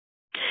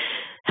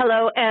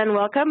Hello and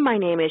welcome. My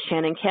name is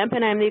Shannon Kemp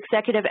and I'm the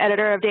Executive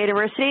Editor of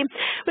Dataversity.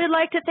 We'd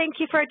like to thank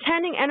you for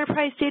attending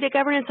Enterprise Data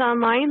Governance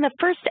Online, the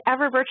first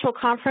ever virtual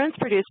conference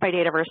produced by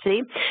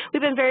Dataversity.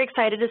 We've been very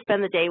excited to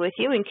spend the day with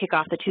you and kick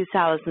off the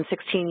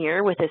 2016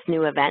 year with this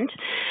new event.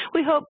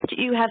 We hope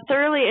you have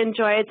thoroughly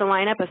enjoyed the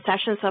lineup of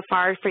sessions so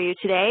far for you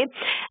today.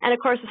 And of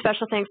course, a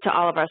special thanks to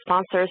all of our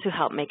sponsors who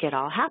help make it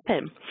all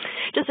happen.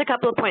 Just a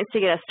couple of points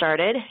to get us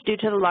started. Due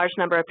to the large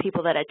number of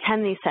people that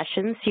attend these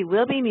sessions, you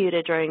will be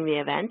muted during the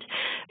event.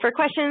 For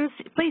questions,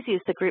 please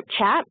use the group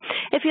chat.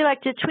 If you'd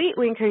like to tweet,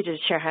 we encourage you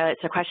to share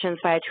highlights or questions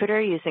via Twitter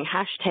using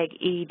hashtag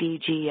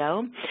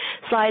EDGO.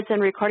 Slides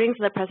and recordings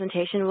of the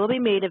presentation will be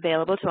made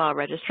available to all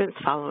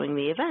registrants following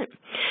the event.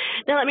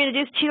 Now let me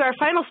introduce to you our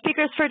final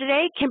speakers for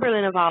today, Kimberly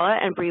Navala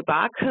and Bree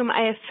Bach, whom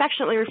I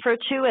affectionately refer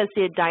to as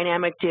the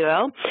dynamic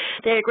duo.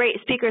 They are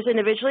great speakers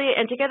individually,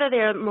 and together they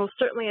are most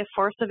certainly a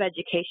force of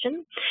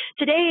education.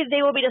 Today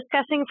they will be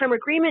discussing from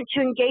agreement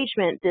to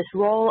engagement, this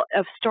role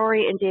of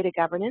story and data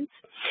governance.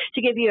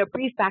 To give you a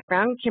brief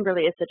background,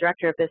 Kimberly is the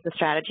Director of Business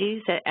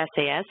Strategies at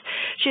SAS.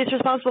 She is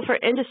responsible for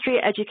industry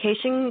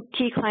education,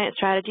 key client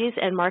strategies,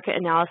 and market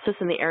analysis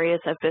in the areas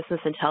of business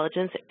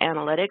intelligence,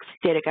 analytics,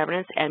 data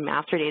governance, and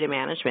master data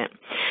management.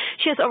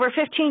 She has over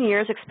 15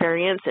 years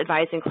experience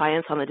advising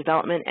clients on the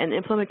development and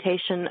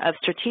implementation of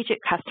strategic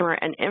customer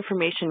and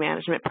information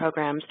management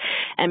programs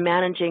and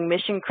managing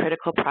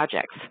mission-critical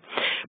projects.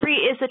 Bree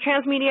is the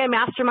transmedia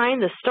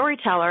mastermind, the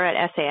storyteller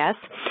at SAS.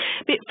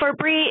 For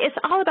Bree, it's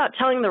all about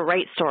telling the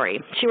right story.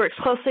 She works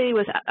closely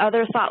with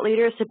other thought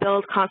leaders to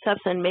build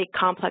concepts and make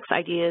complex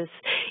ideas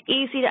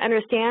easy to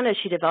understand as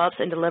she develops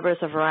and delivers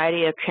a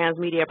variety of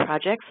transmedia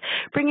projects,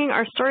 bringing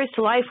our stories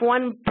to life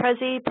one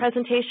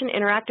presentation,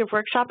 interactive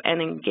workshop,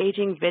 and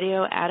engaging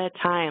video at a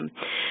time.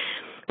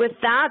 With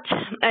that,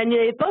 and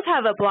they both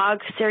have a blog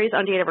series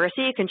on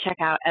Dataversity you can check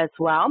out as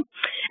well.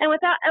 And with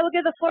that, I will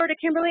give the floor to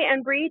Kimberly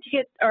and Bree to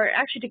get, or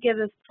actually to give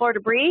the floor to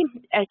Bree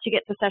to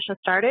get the session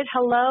started.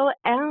 Hello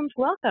and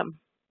welcome.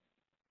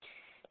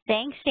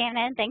 Thanks,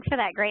 Shannon. Thanks for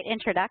that great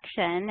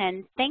introduction.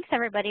 And thanks,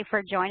 everybody,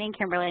 for joining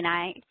Kimberly and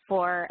I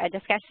for a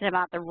discussion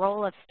about the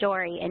role of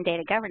story in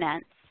data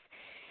governance.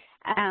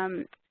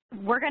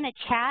 We're going to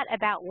chat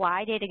about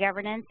why data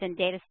governance and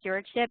data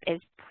stewardship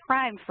is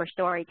primed for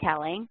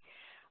storytelling.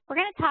 We're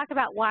going to talk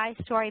about why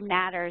story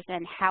matters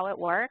and how it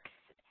works.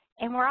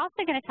 And we're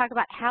also going to talk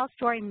about how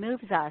story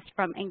moves us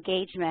from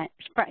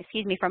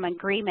from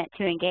agreement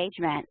to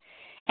engagement.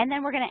 And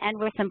then we're going to end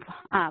with some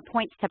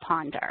points to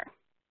ponder.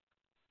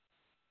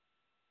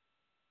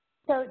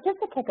 So just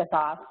to kick us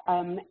off,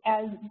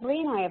 as Bree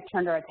and I have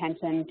turned our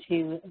attention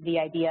to the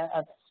idea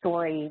of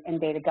story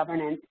and data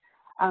governance,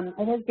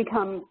 it has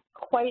become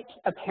quite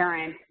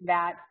apparent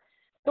that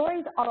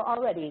stories are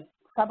already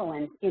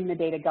prevalent in the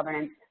data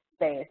governance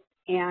space.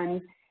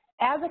 And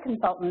as a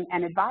consultant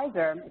and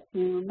advisor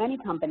to many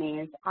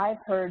companies, I've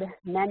heard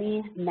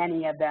many,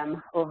 many of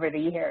them over the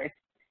years.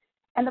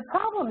 And the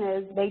problem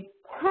is they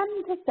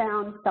tend to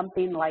sound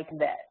something like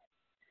this.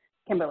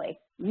 Kimberly,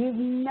 you've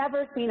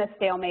never seen a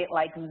stalemate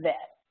like this.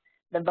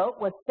 The vote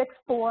was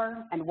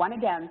 6-4 and 1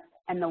 against,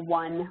 and the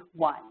 1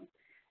 won.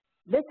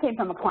 This came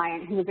from a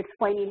client who was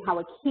explaining how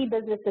a key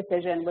business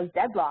decision was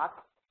deadlocked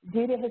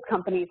due to his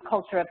company's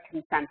culture of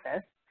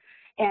consensus,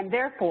 and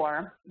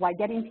therefore, why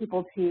getting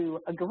people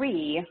to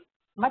agree,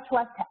 much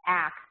less to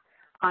act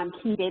on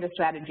key data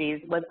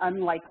strategies, was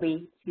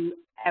unlikely to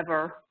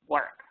ever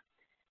work.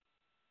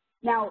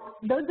 Now,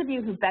 those of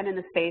you who've been in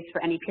the space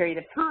for any period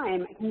of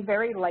time can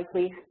very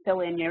likely fill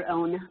in your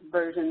own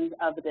versions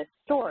of this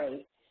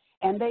story.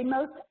 And they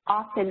most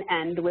often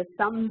end with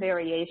some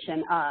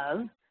variation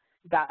of ...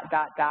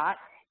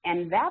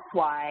 and that's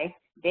why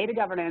data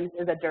governance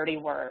is a dirty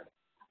word.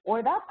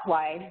 Or that's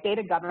why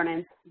data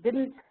governance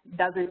didn't,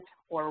 doesn't,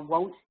 or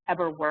won't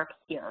ever work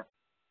here.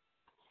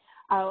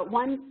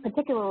 One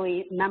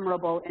particularly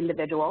memorable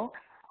individual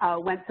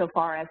went so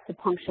far as to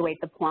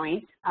punctuate the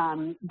point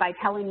by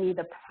telling me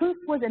the proof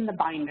was in the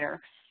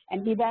binder,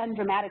 and he then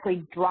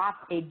dramatically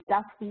dropped a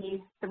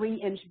dusty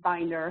 3-inch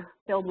binder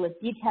filled with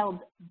detailed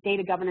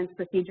data governance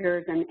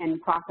procedures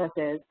and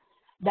processes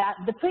that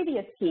the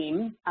previous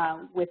team,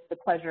 with the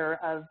pleasure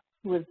of,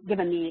 who was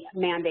given the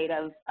mandate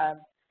of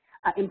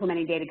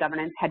implementing data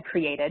governance, had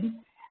created,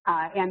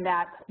 and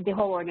that the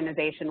whole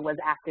organization was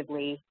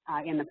actively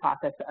in the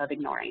process of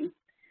ignoring.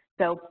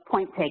 So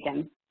point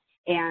taken.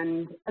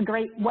 And a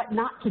great what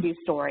not to do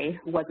story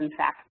was in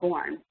fact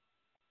born.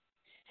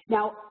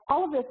 Now,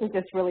 all of this is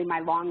just really my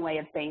long way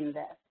of saying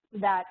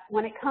this, that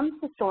when it comes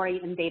to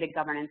story and data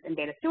governance and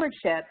data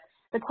stewardship,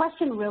 the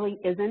question really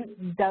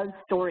isn't, does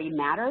story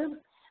matter?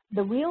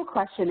 The real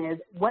question is,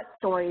 what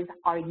stories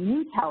are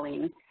you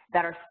telling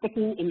that are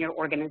sticking in your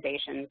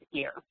organization's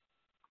ear?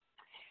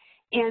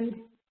 And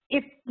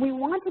if we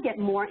want to get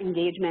more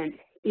engagement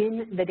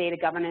in the data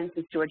governance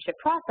and stewardship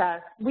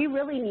process, we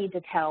really need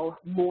to tell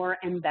more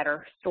and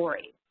better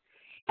stories.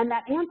 And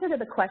that answer to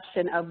the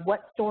question of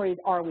what stories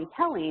are we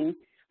telling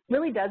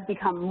really does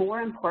become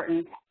more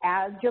important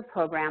as your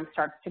program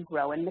starts to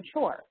grow and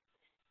mature.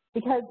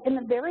 because in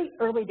the very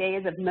early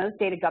days of most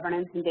data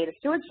governance and data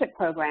stewardship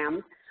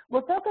programs,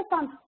 we're focused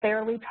on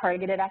fairly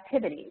targeted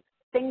activities,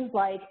 things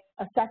like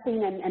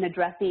assessing and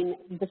addressing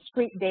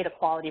discrete data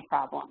quality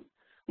problems,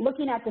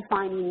 looking at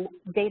defining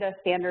data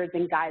standards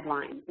and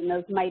guidelines, and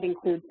those might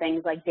include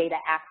things like data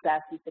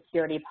access and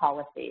security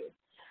policies.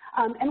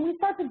 And we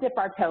start to dip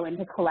our toe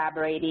into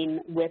collaborating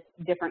with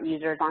different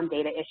users on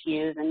data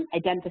issues and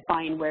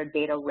identifying where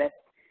data risk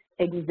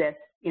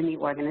exists in the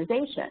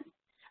organization.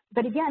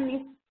 But again,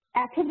 these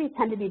activities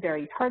tend to be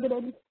very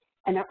targeted,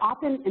 and they're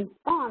often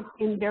ensconced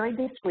in very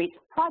discrete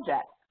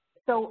projects.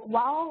 So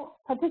while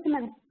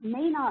participants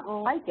may not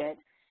like it,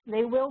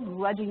 they will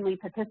grudgingly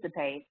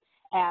participate,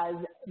 as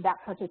that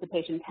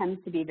participation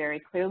tends to be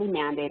very clearly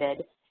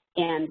mandated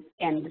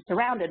and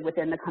surrounded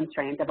within the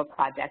constraints of a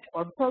project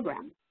or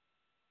program.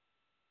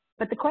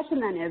 But the question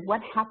then is,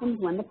 what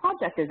happens when the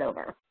project is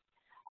over?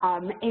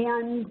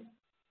 And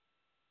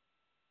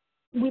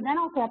we then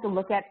also have to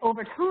look at,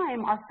 over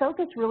time, our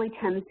focus really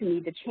tends to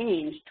need to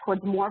change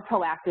towards more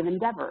proactive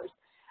endeavors.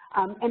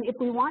 And if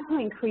we want to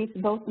increase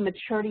both the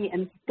maturity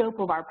and scope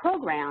of our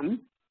program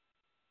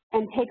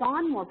and take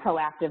on more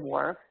proactive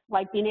work,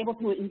 like being able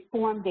to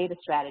inform data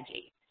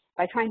strategy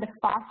by trying to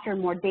foster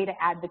more data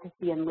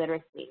advocacy and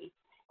literacy,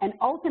 and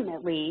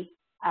ultimately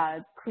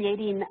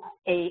creating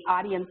an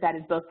audience that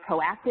is both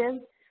proactive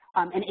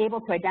and able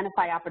to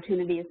identify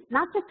opportunities,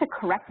 not just to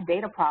correct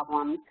data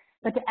problems,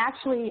 but to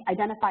actually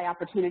identify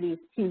opportunities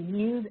to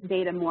use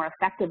data more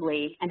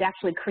effectively and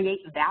actually create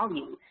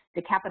value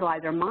to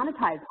capitalize or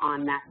monetize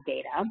on that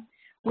data,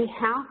 we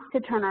have to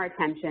turn our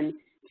attention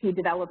to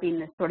developing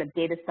this sort of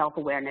data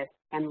self-awareness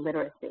and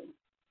literacy.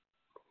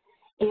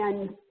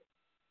 And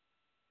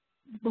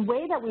the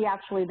way that we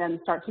actually then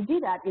start to do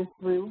that is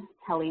through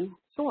telling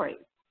stories.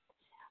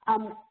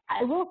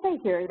 I will say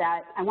here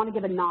that I want to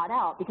give a nod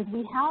out, because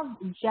we have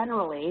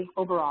generally,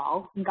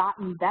 overall,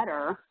 gotten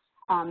better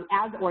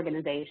as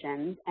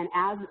organizations and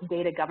as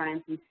data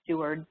governance and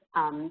stewards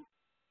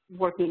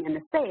working in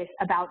the space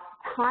about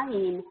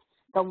tying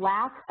the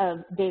lack of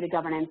data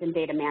governance and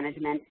data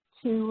management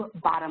to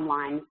bottom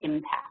line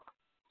impact.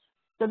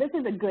 So this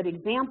is a good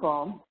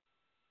example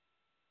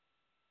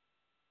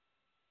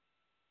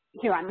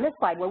here on this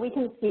slide, where we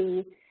can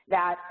see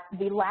that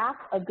the lack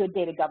of good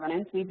data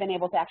governance, we've been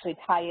able to actually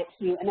tie it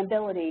to an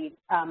ability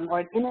or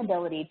an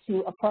inability to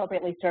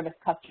appropriately service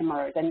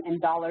customers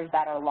and dollars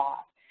that are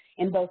lost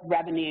in both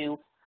revenue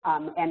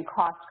and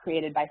costs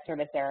created by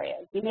service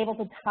areas. Being able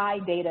to tie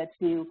data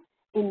to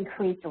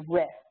increased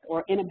risk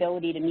or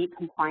inability to meet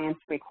compliance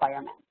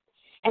requirements.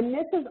 And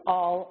this is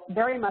all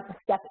very much a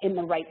step in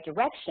the right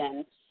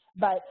direction,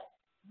 but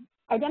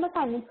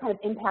identifying these kind of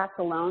impacts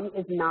alone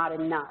is not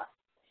enough.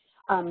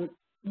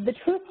 The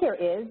truth here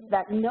is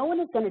that no one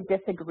is going to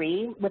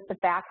disagree with the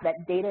fact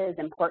that data is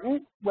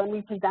important when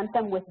we present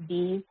them with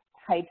these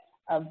types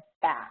of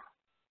facts.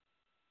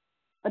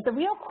 But the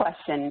real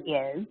question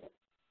is,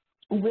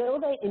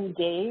 will they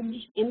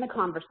engage in the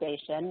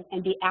conversation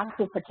and be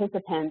active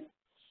participants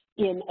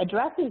in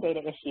addressing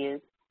data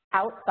issues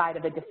outside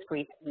of a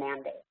discrete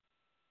mandate?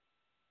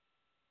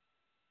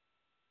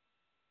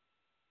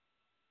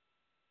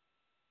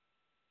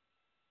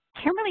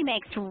 Kimberly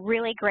makes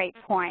really great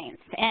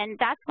points, and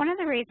that's one of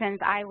the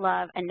reasons I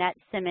love Annette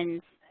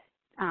Simmons'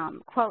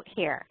 quote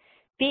here.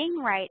 Being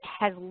right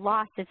has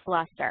lost its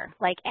luster.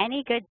 Like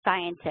any good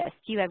scientist,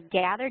 you have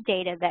gathered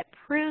data that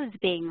proves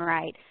being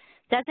right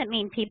doesn't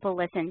mean people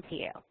listen to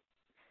you.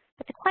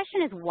 But the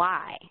question is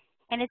why?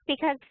 And it's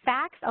because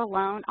facts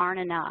alone aren't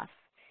enough.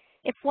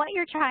 If what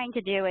you're trying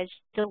to do is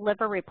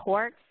deliver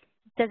reports,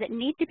 does it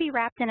need to be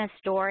wrapped in a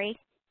story?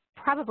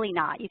 Probably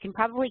not. You can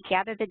probably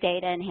gather the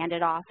data and hand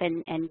it off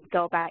and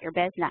go about your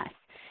business.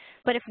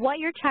 But if what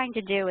you're trying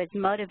to do is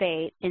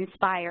motivate,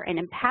 inspire, and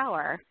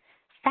empower,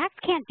 facts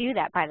can't do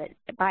that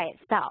by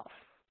itself.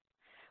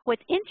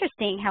 What's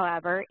interesting,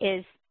 however,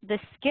 is the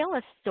skill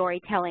of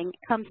storytelling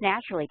comes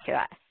naturally to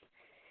us.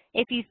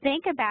 If you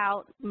think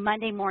about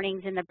Monday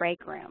mornings in the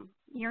break room,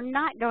 you're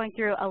not going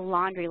through a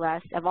laundry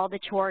list of all the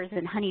chores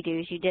and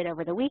honeydews you did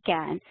over the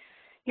weekend.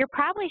 You're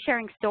probably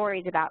sharing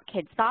stories about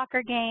kids'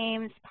 soccer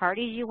games,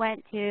 parties you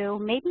went to,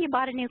 maybe you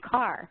bought a new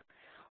car,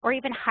 or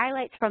even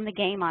highlights from the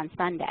game on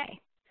Sunday.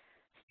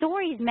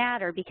 Stories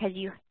matter because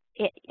you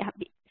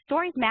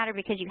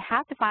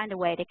have to find a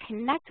way to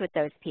connect with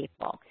those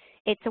people.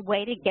 It's a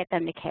way to get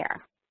them to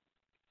care.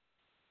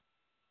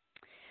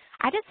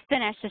 I just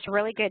finished this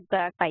really good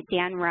book by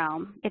Dan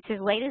Rome. It's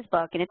his latest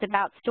book, and it's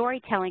about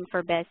storytelling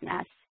for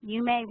business.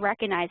 You may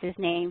recognize his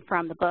name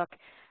from the book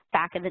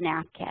Back of the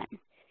Napkin.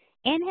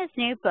 In his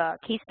new book,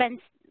 he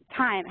spends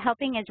time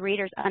helping his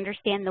readers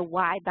understand the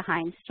why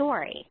behind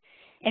story.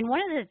 And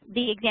one of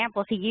the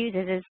examples he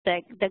uses is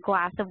the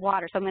glass of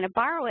water. So I'm going to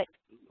borrow it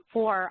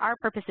for our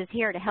purposes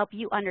here to help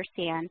you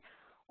understand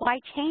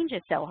why change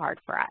is so hard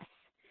for us.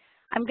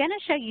 I'm going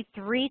to show you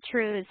 3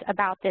 truths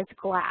about this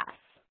glass.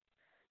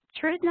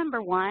 Truth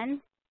number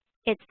 1,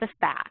 it's the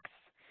facts.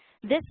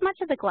 This much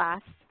of the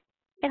glass,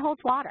 it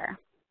holds water.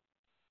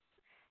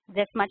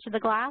 This much of the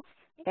glass,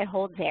 it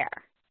holds air.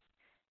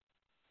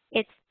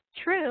 It's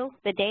True,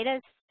 the data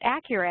is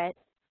accurate,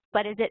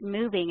 but is it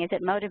moving? Is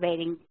it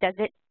motivating? Does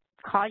it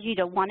cause you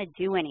to want to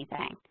do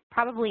anything?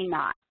 Probably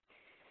not.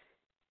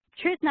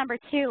 Truth number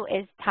 2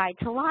 is tied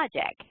to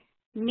logic.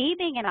 Me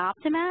being an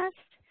optimist,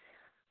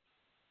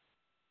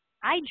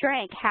 I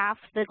drank half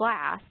the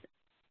glass,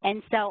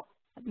 and so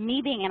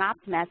me being an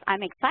optimist,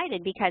 I'm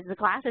excited because the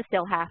glass is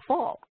still half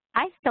full.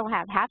 I still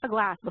have half a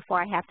glass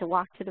before I have to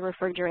walk to the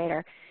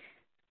refrigerator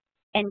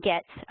and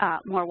get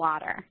more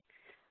water.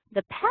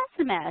 The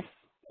pessimists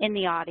in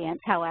the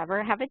audience,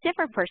 however, have a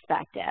different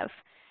perspective.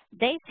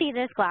 They see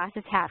this glass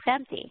as half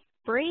empty.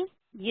 Bree,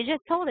 you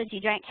just told us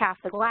you drank half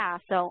the glass,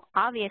 so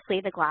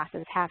obviously the glass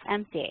is half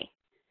empty.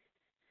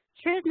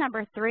 Truth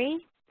number 3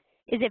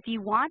 is if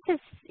you want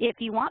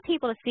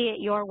people to see it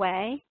your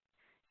way,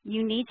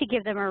 you need to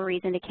give them a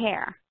reason to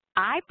care.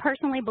 I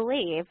personally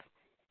believe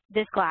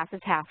this glass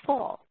is half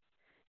full.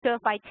 So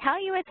if I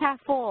tell you it's half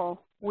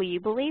full, will you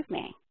believe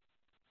me?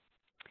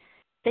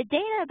 The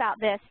data about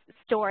this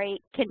story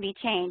can be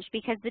changed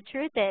because the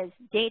truth is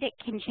data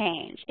can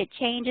change. It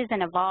changes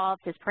and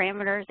evolves as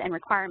parameters and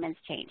requirements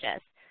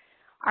changes.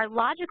 Our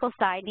logical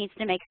side needs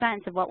to make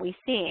sense of what we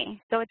see.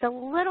 So it's a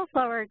little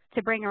slower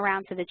to bring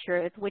around to the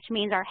truth, which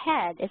means our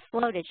head is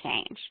slow to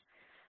change.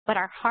 But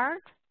our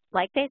heart,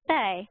 like they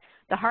say,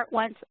 the heart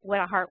wants what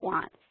a heart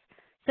wants.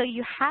 So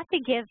you have to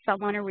give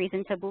someone a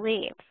reason to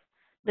believe.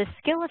 The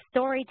skill of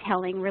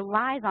storytelling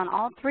relies on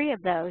all 3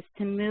 of those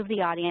to move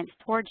the audience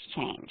towards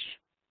change.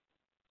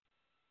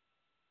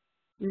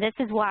 This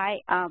is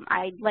why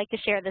I'd like to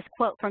share this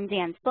quote from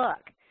Dan's book.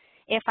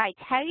 If I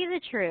tell you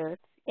the truth,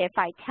 if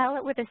I tell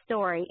it with a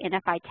story, and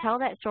if I tell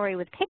that story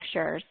with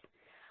pictures,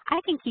 I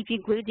can keep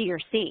you glued to your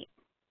seat.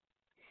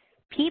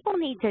 People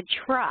need to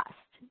trust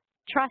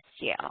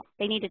you.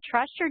 They need to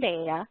trust your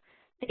data.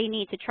 They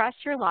need to trust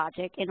your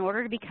logic in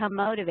order to become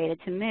motivated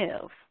to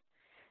move.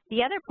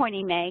 The other point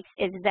he makes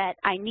is that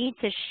I need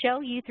to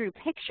show you through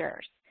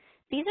pictures.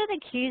 These are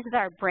the cues that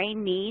our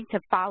brain needs to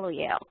follow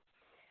you.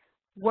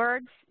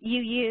 Words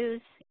you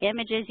use,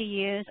 images you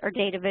use, or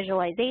data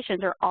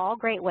visualizations are all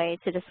great ways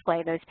to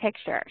display those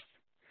pictures.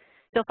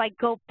 So if I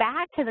go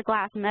back to the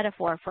glass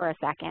metaphor for a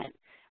second,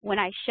 when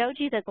I showed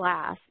you the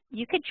glass,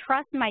 you could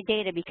trust my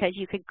data because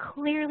you could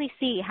clearly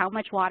see how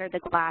much water the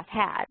glass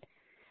had.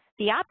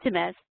 The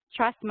optimist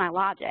trusts my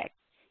logic.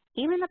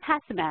 Even the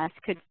pessimist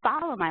could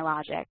follow my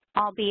logic,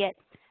 albeit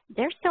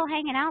they're still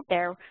hanging out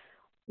there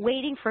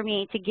waiting for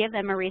me to give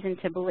them a reason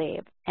to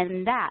believe,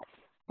 and that's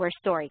where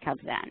story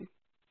comes in.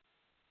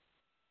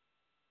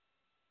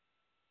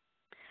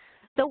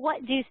 So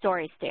what do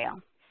stories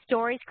do?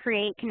 Stories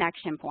create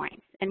connection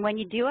points, and when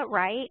you do it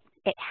right,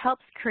 it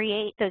helps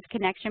create those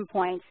connection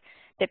points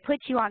that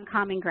puts you on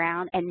common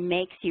ground and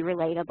makes you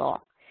relatable.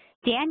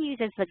 Dan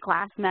uses the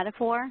glass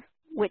metaphor,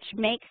 which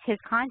makes his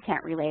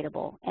content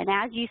relatable, and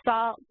as you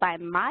saw by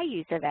my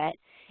use of it,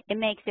 it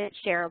makes it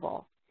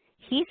shareable.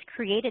 He's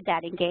created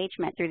that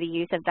engagement through the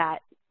use of that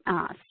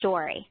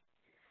story.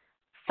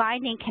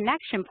 Finding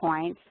connection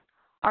points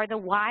are the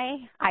why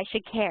I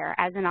should care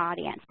as an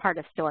audience part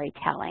of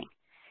storytelling.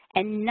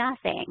 And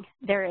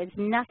there is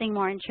nothing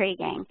more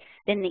intriguing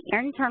than the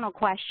internal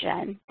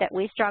question that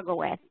we struggle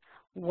with,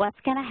 what's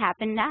going to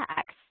happen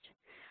next?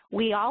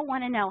 We all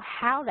want to know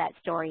how that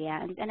story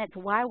ends, and it's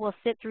why we'll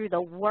sit through the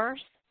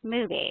worst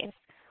movies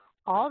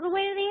all the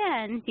way to the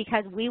end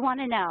because we want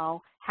to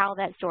know how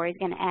that story is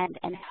going to end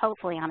and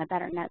hopefully on a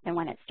better note than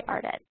when it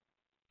started.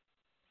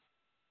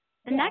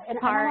 The next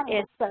part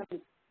is,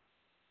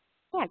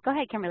 yeah, go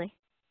ahead, Kimberly.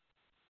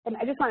 And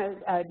I just want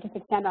to just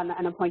extend on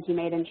a point you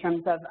made in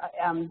terms of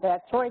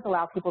that stories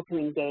allow people to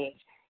engage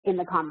in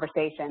the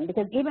conversation,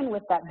 because even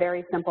with that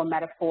very simple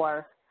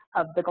metaphor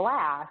of the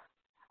glass,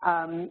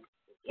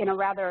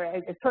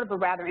 it's sort of a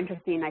rather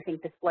interesting, I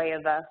think, display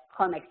of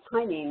karmic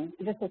timing.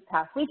 Just this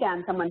past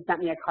weekend, someone sent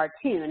me a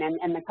cartoon,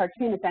 and the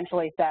cartoon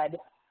essentially said,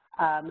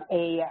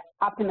 a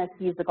optimist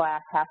sees the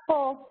glass half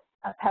full,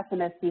 a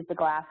pessimist sees the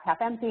glass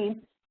half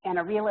empty, and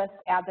a realist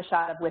adds a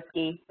shot of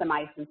whiskey, some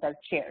ice, and says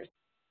cheers.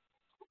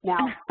 Now,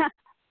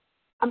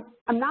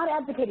 I'm not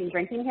advocating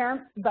drinking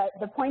here, but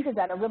the point is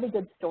that a really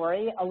good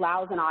story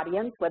allows an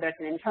audience, whether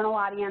it's an internal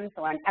audience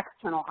or an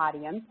external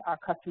audience, our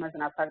customers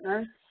and our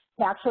partners,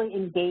 to actually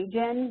engage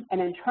in and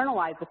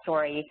internalize the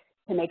story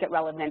to make it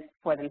relevant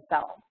for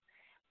themselves.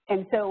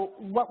 And so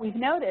what we've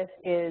noticed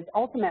is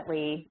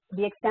ultimately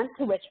the extent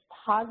to which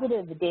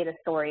positive data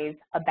stories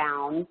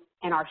abound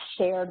and are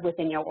shared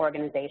within your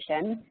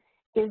organization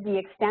is the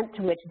extent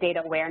to which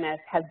data awareness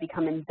has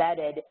become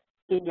embedded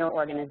in your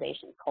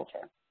organization's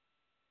culture.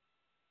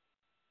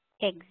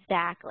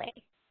 Exactly.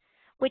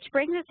 Which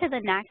brings us to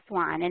the next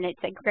one, and it's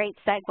a great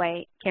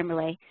segue,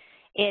 Kimberly.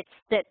 It's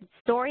that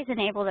stories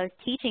enable those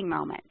teaching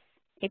moments.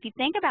 If you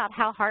think about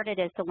how hard it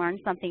is to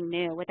learn something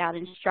new without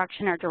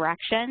instruction or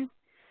direction,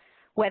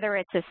 whether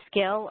it's a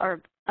skill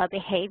or a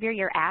behavior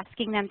you're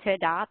asking them to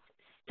adopt,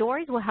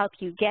 stories will help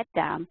you get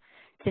them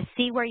to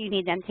see where you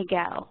need them to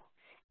go,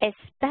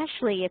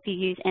 especially if you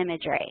use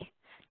imagery.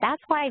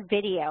 That's why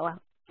video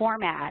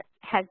format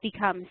has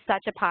become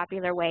such a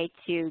popular way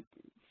to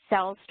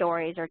sell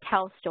stories or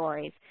tell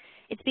stories.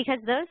 It's because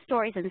those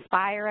stories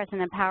inspire us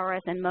and empower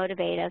us and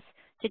motivate us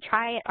to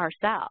try it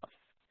ourselves.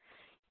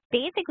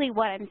 Basically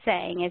what I'm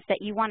saying is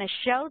that you want to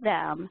show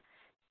them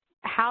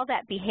how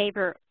that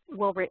behavior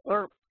will,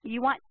 or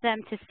you want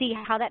them to see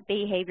how that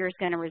behavior is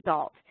going to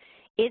result.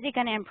 Is it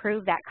going to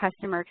improve that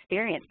customer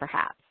experience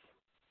perhaps?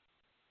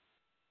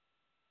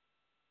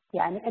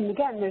 Yeah, and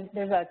again,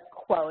 there's a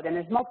quote, and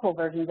there's multiple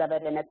versions of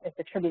it, and it's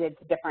attributed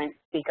to different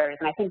speakers,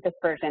 and I think this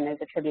version is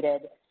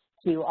attributed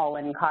to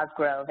Olin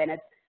Cosgrove, and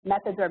it's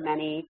methods are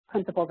many,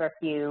 principles are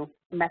few,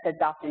 methods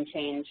often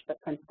change, but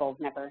principles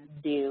never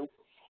do.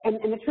 And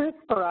the truth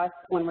for us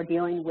when we're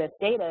dealing with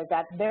data is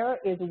that there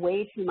is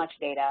way too much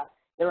data.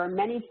 There are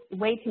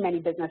way too many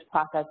business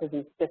processes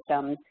and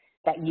systems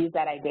that use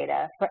that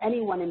data for any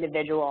one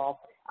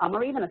individual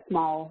or even a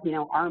small,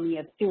 army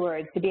of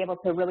stewards to be able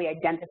to really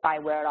identify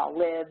where it all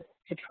lives,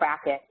 to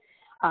track it,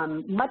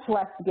 much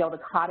less to be able to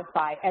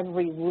codify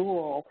every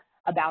rule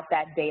about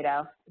that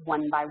data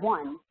one by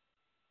one.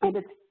 And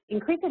it's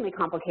increasingly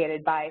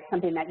complicated by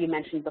something that you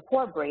mentioned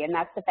before, Bree, and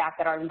that's the fact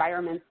that our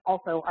environments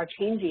also are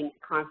changing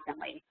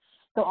constantly.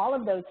 So all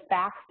of those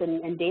facts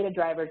and data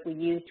drivers we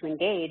use to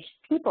engage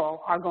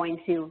people are going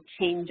to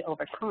change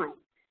over time.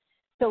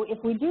 So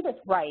if we do this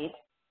right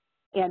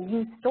and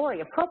use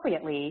story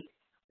appropriately,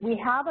 we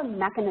have a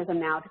mechanism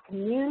now to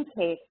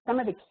communicate some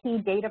of the key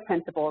data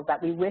principles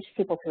that we wish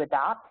people to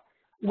adopt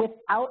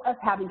without us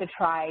having to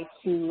try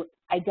to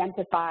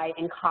identify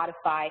and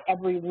codify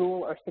every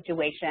rule or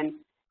situation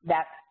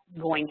that's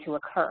going to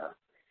occur.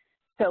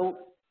 So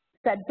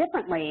said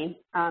differently,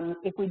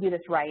 if we do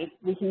this right,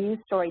 we can use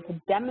story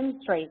to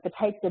demonstrate the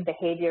types of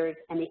behaviors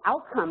and the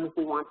outcomes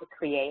we want to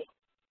create.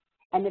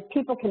 And if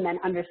people can then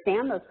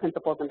understand those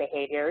principles and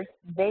behaviors,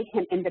 they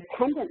can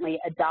independently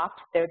adopt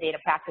their data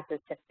practices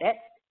to fit,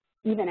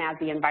 even as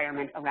the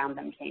environment around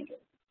them changes.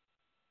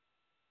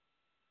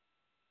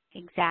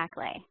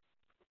 Exactly.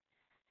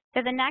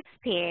 So the next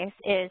piece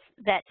is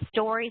that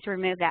stories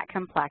remove that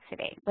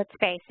complexity. Let's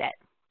face it,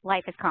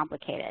 life is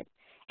complicated.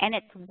 And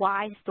it's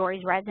why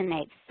stories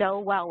resonate so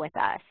well with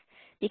us,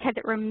 because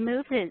it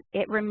removes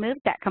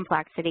that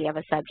complexity of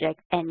a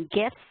subject and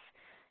gifts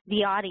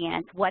the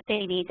audience what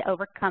they need to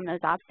overcome those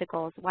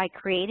obstacles while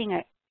creating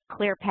a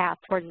clear path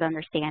towards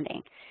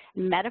understanding.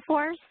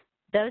 Metaphors,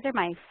 those are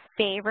my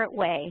favorite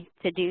way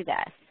to do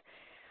this.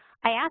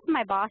 I asked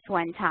my boss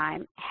one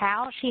time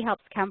how she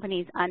helps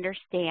companies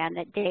understand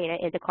that data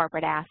is a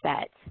corporate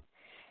asset,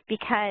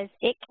 because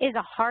it is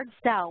a hard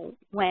sell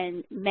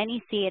when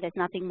many see it as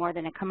nothing more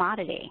than a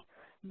commodity.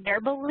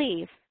 Their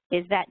belief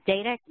is that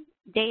data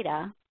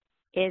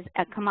is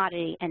a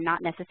commodity and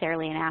not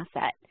necessarily an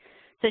asset.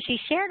 So she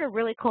shared a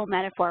really cool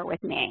metaphor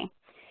with me,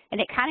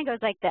 and it kind of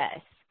goes like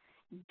this.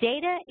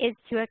 Data is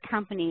to a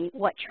company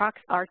what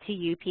trucks are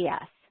to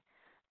UPS.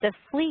 The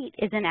fleet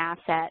is an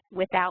asset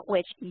without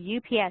which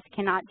UPS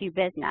cannot do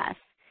business.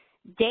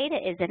 Data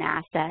is an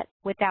asset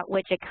without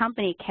which a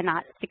company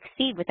cannot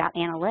succeed without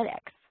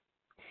analytics.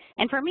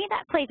 And for me,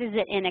 that places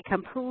it in a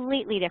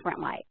completely different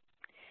light,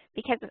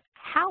 because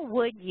how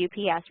would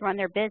UPS run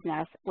their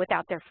business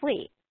without their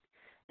fleet?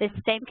 The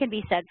same can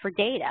be said for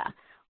data.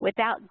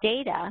 Without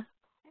data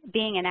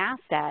being an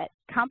asset,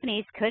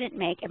 companies couldn't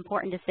make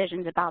important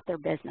decisions about their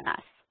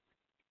business.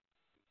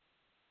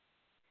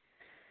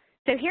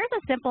 So here's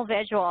a simple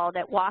visual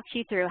that walks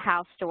you through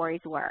how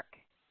stories work.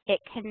 It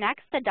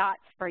connects the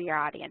dots for your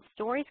audience.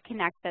 Stories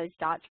connect those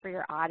dots for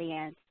your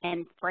audience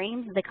and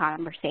frames the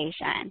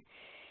conversation.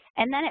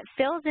 And then it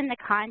fills in the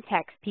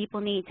context people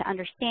need to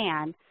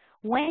understand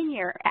when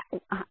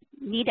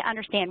need to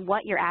understand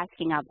what you're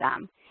asking of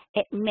them.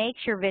 It makes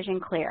your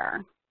vision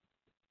clearer.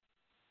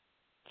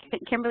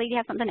 Kimberly, do you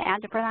have something to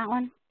add for that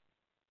one?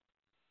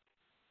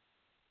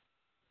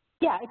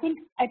 Yeah,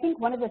 I think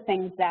one of the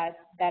things that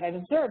I've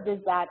observed is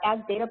that as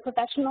data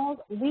professionals,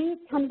 we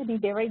tend to be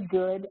very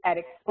good at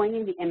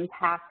explaining the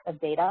impact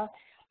of data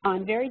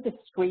on very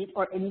discrete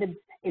or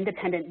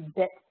independent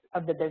bits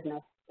of the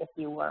business, if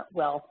you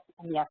will.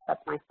 And yes, that's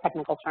my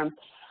technical term.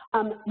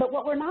 But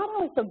what we're not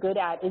always so good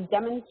at is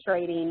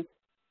demonstrating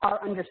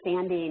our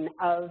understanding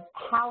of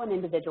how an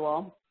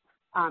individual,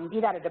 be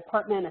that a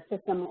department, a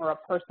system, or a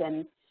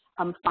person,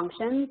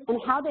 functions, and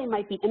how they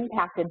might be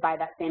impacted by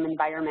that same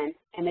environment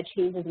and the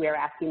changes we are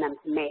asking them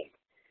to make.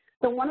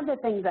 So one of the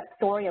things that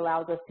story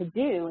allows us to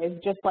do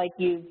is, just like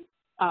you've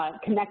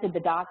connected the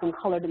dots and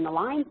colored in the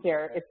lines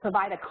here, is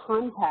provide a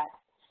context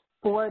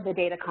for the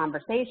data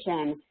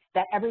conversation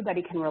that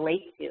everybody can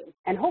relate to,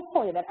 and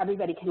hopefully that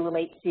everybody can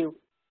relate to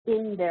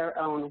in their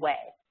own way.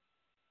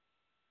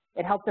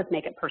 It helps us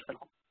make it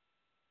personal.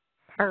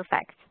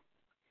 Perfect.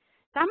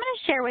 So I'm going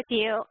to share with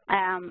you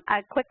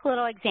a quick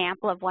little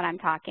example of what I'm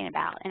talking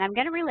about. And I'm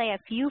going to relay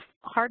a few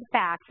hard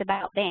facts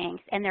about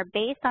banks, and they're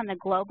based on the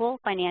Global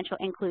Financial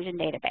Inclusion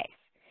Database.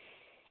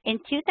 In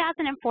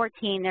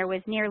 2014, there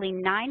was nearly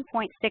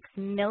 9.6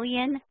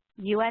 million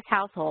U.S.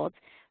 households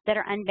that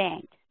are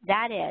unbanked.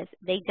 That is,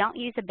 they don't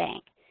use a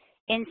bank.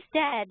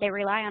 Instead, they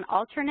rely on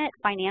alternate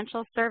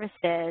financial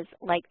services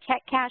like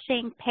check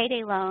cashing,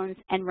 payday loans,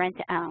 and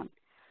rent-to-own.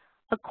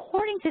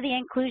 According to the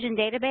inclusion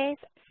database,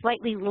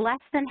 slightly less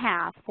than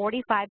half,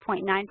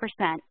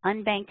 45.9%,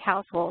 unbanked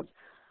households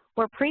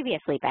were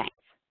previously banked.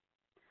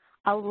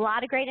 A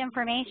lot of great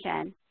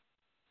information.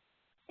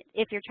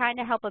 If you're trying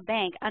to help a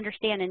bank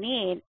understand a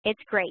need, it's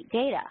great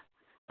data.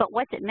 But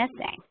what's it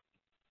missing?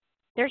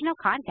 There's no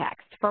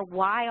context for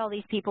why all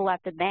these people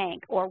left the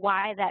bank, or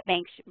why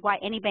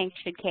any bank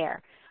should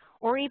care,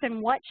 or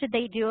even what should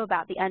they do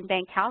about the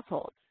unbanked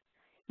households.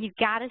 You've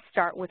got to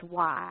start with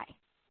why.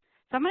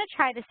 So I'm going to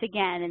try this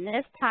again, and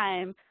this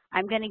time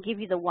I'm going to give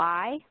you the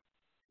why.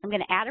 I'm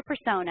going to add a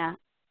persona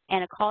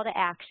and a call to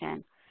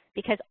action,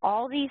 because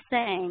all these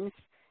things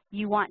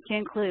you want to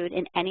include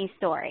in any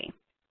story.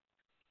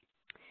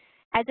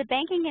 As a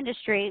banking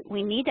industry,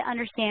 we need to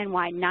understand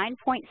why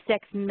 9.6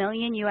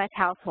 million U.S.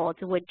 households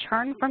would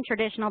turn from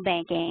traditional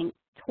banking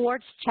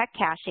towards check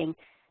cashing,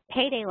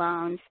 payday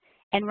loans,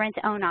 and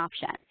rent-to-own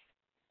options.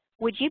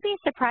 Would you be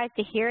surprised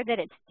to hear that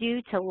it's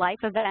due to life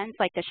events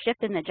like the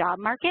shift in the job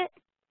market?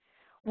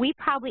 We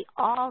probably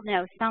all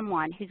know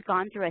someone who's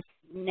gone through a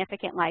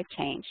significant life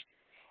change.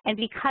 And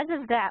because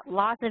of that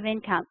loss of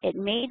income, it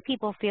made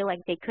people feel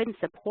like they couldn't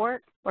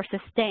support or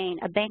sustain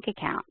a bank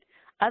account.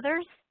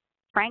 Others,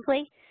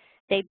 frankly,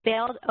 they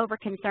bailed over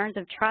concerns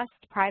of trust,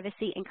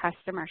 privacy, and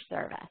customer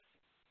service.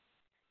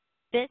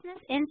 Business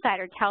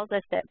Insider tells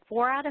us that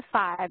 4 out of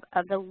 5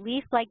 of the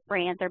least liked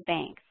brands are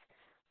banks.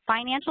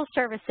 Financial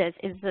services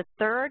is the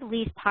 3rd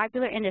least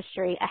popular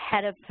industry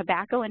ahead of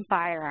tobacco and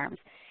firearms.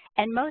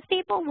 And most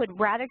people would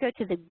rather go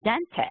to the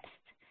dentist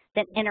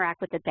than interact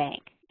with the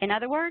bank. In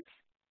other words,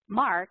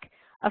 Mark,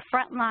 a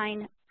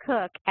frontline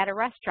cook at a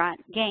restaurant,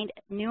 gained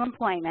new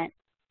employment.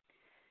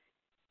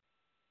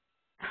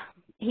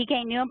 He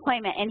gained new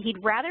employment, and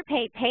he'd rather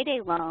pay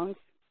payday loans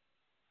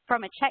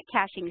from a check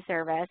cashing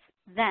service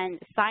than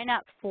sign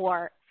up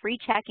for free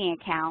checking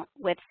account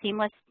with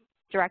seamless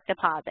direct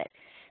deposit,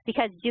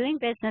 because doing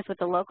business with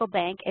the local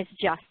bank is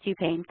just too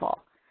painful.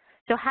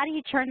 So how do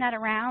you turn that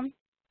around?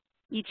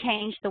 You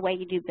change the way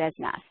you do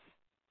business.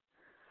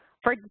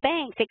 For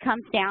banks, it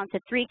comes down to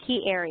 3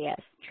 key areas: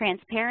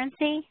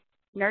 transparency,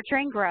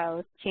 nurturing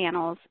growth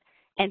channels,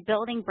 and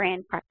building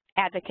brand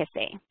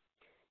advocacy.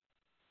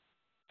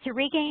 To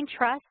regain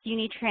trust, you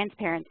need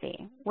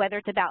transparency, whether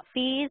it's about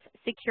fees,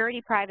 security,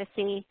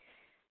 privacy.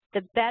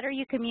 The better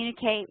you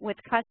communicate with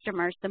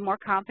customers, the more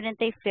confident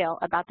they feel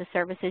about the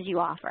services you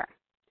offer.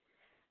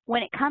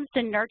 When it comes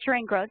to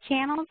nurturing growth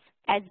channels,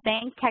 as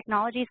bank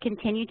technologies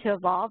continue to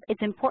evolve,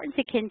 it's important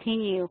to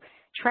continue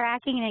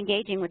tracking and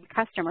engaging with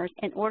customers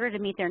in order to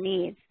meet their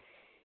needs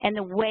and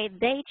the way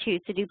they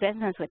choose to do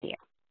business with you.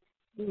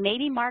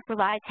 Maybe Mark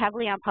relies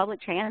heavily on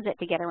public transit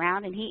to get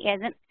around, and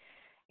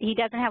he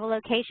doesn't have a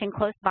location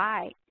close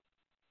by.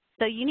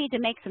 So you need to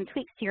make some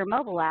tweaks to your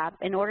mobile app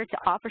in order to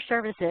offer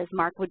services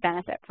Mark would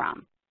benefit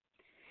from.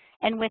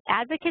 And with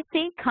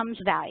advocacy comes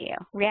value.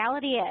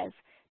 Reality is,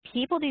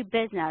 people do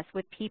business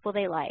with people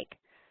they like.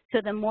 So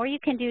the more you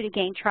can do to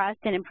gain trust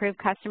and improve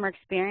customer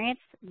experience,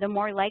 the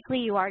more likely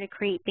you are to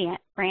create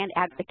brand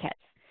advocates.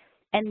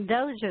 And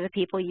those are the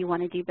people you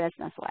want to do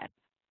business with.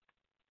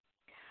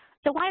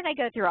 So why did I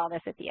go through all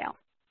this with you?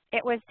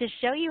 It was to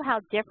show you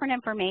how different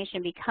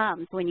information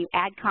becomes when you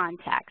add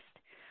context,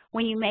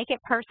 when you make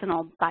it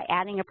personal by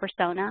adding a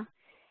persona,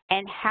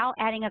 and how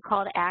adding a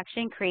call to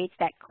action creates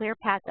that clear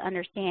path to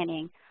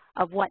understanding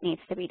of what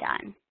needs to be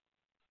done.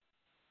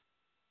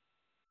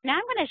 Now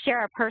I'm going to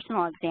share a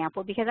personal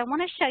example because I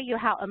want to show you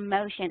how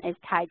emotion is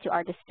tied to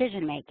our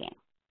decision making.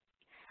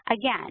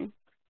 Again,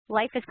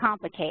 life is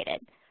complicated.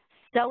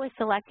 So is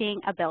selecting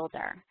a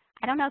builder.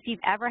 I don't know if you've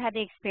ever had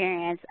the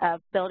experience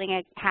of building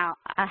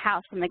a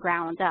house from the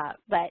ground up,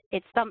 but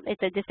it's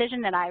a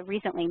decision that I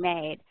recently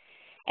made,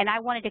 and I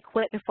wanted to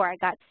quit before I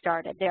got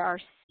started. There are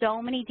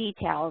so many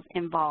details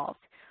involved,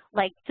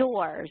 like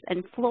doors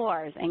and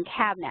floors and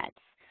cabinets.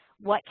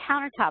 What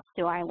countertops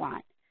do I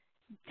want?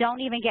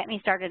 Don't even get me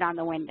started on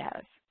the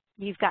windows.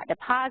 You've got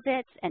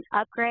deposits and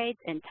upgrades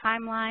and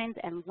timelines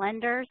and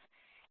lenders,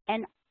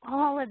 and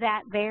all of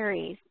that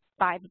varies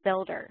by the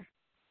builder.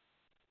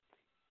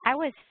 I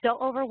was so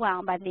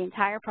overwhelmed by the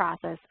entire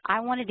process,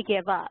 I wanted to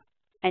give up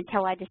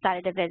until I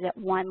decided to visit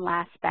one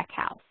last spec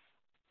house.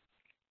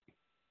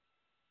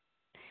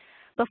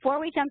 Before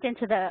we jumped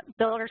into the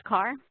builder's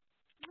car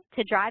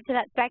to drive to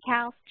that spec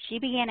house, she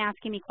began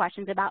asking me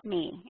questions about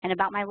me and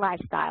about my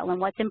lifestyle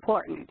and what's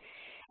important.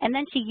 And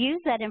then she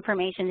used that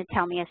information to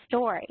tell me a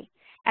story.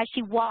 As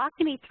she walked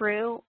me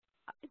through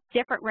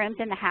different rooms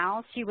in the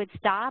house, she would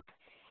stop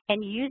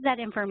and use that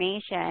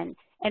information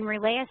and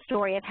relay a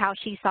story of how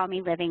she saw me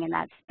living in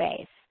that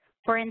space.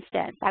 For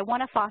instance, I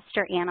want to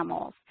foster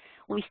animals.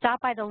 We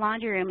stopped by the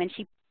laundry room and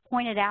she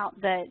pointed out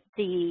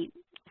the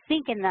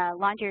sink in the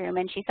laundry room,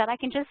 and she said, I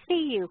can just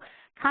see you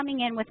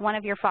coming in with one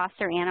of your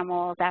foster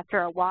animals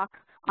after a walk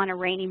on a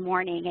rainy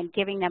morning and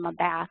giving them a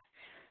bath.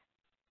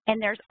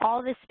 And there's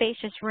all this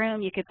spacious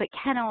room. You could put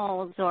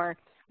kennels or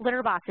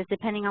litter boxes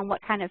depending on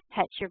what kind of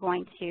pets you're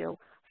going to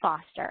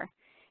foster.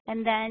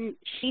 And then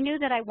she knew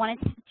that I wanted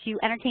to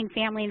entertain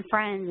family and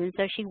friends, and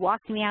so she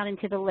walked me out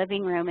into the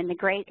living room and the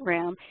great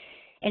room.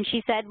 And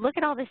she said, look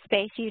at all the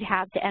space you'd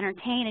have to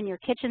entertain, and your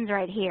kitchen's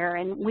right here,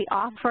 and we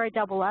offer a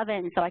double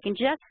oven, so I can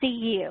just see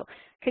you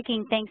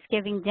cooking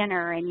Thanksgiving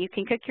dinner, and you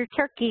can cook your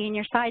turkey and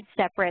your sides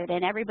separate,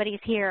 and everybody's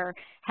here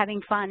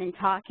having fun and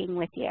talking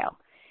with you.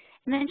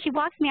 And then she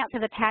walks me out to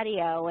the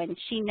patio, and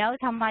she knows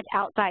how much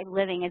outside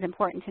living is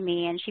important to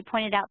me, and she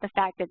pointed out the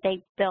fact that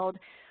they build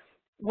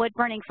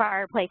wood-burning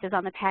fireplaces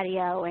on the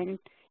patio, and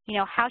you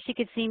know, how she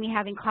could see me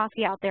having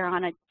coffee out there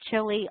on a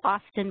chilly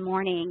Austin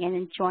morning and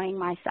enjoying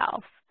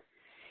myself.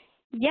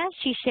 Yes,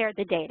 she shared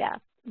the data.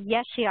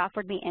 Yes, she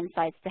offered me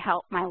insights to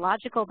help my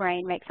logical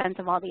brain make sense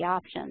of all the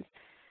options.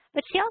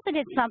 But she also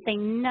did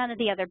something none of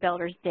the other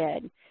builders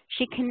did.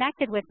 She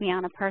connected with me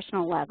on a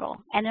personal level,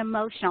 an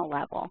emotional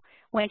level,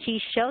 when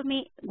she sold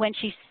me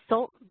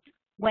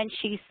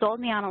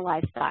on a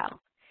lifestyle.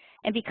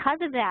 And because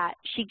of that,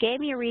 she gave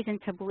me a reason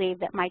to believe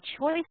that my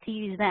choice to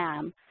use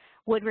them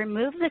would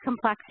remove the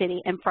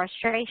complexity and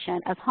frustration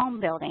of home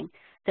building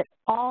that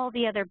all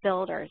the other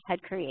builders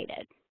had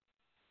created.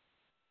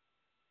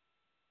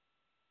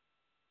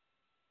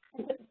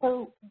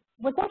 So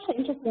what's actually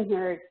interesting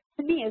here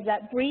to me is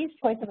that Bree's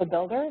choice of a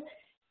builder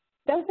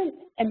doesn't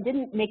and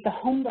didn't make the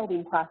home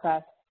building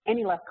process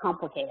any less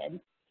complicated.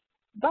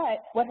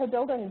 But what her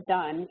builder has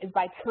done is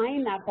by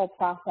tying that whole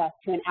process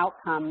to an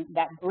outcome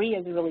that Bree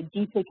is really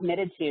deeply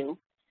committed to,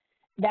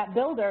 that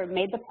builder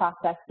made the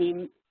process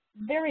seem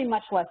very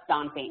much less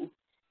daunting,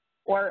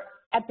 or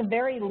at the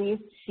very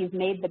least, she's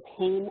made the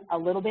pain a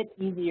little bit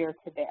easier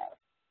to bear.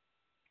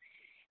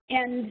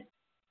 And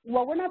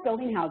while we're not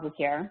building houses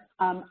here,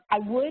 I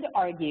would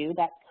argue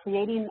that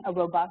creating a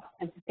robust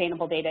and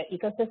sustainable data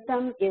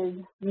ecosystem is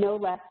no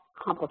less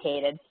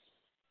complicated.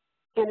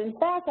 And in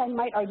fact, I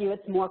might argue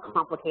it's more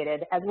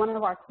complicated, as one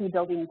of our key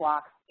building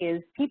blocks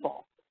is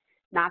people.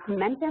 Not to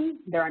mention,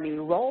 there are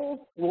new roles,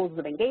 rules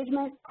of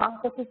engagement,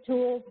 processes,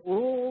 tools,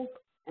 rules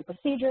and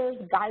procedures,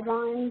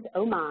 guidelines,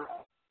 oh my.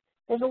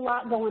 There's a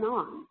lot going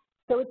on.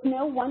 So it's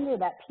no wonder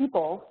that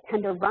people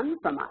tend to run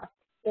from us,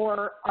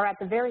 or are at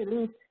the very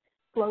least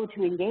slow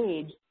to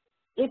engage,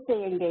 if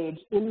they engage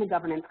in the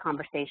governance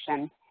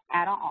conversation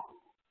at all.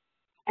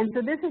 And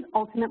so this is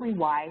ultimately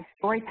why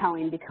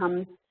storytelling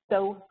becomes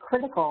so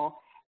critical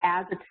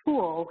as a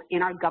tool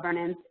in our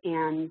governance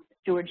and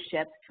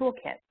stewardship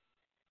toolkit.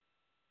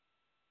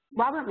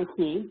 Robert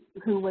McKee,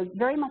 who was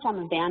very much on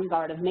the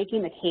vanguard of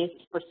making the case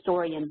for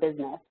story in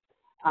business,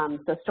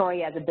 so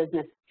story as a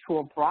business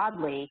tool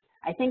broadly,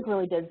 I think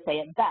really did say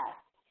it best.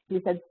 He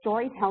said,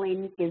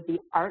 storytelling is the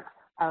art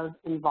of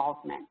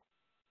involvement.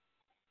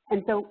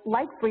 And so,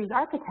 like Bree's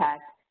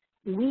architect,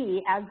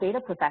 we as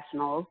data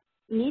professionals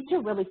need to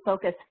really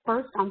focus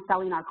first on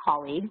selling our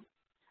colleagues,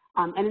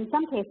 and in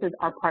some cases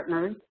our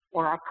partners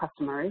or our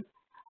customers,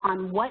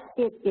 on what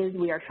it is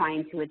we are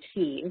trying to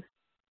achieve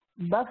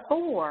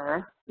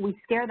before we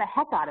scare the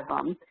heck out of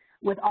them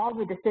with all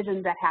the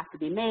decisions that have to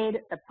be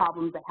made, the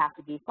problems that have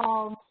to be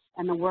solved,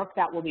 and the work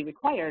that will be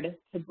required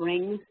to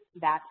bring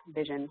that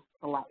vision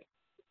to life.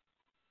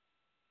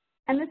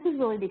 And this is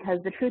really because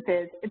the truth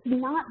is, it's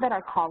not that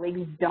our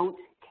colleagues don't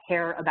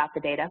care about the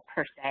data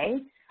per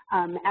se.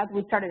 As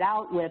we started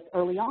out with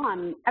early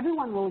on,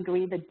 everyone will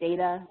agree that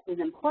data is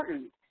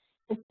important.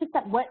 It's just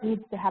that what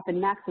needs to happen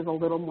next is a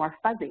little more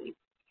fuzzy.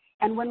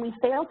 And when we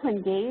fail to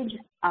engage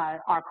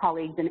our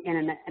colleagues in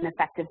an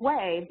effective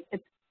way,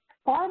 it's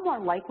far more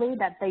likely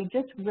that they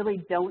just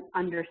really don't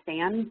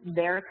understand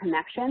their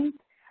connection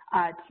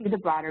to the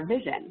broader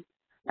vision.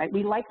 Right?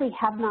 We likely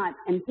have not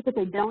and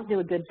typically don't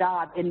do a good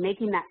job in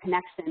making that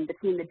connection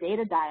between the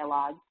data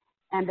dialogue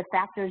and the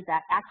factors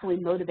that actually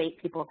motivate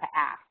people to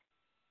act.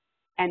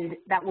 And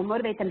that will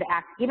motivate them to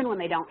act even when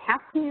they don't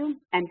have to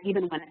and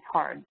even when it's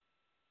hard.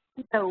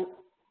 So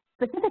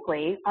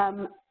specifically,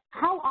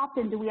 how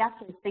often do we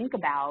actually think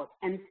about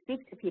and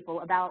speak to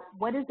people about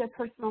what is their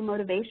personal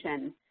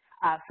motivation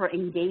for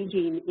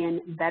engaging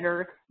in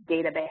better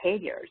data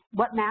behaviors?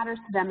 What matters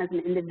to them as an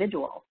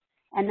individual?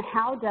 And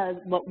how does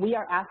what we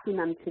are asking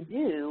them to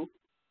do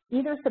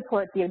either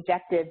support the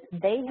objectives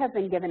they have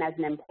been given as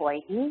an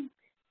employee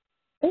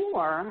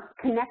or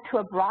connect to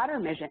a broader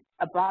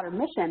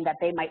mission that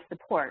they might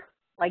support,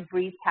 like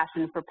Bree's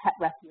passion for pet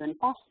rescue and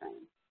fostering.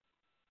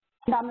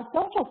 And on the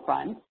social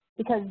front,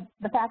 because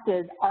the fact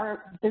is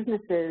our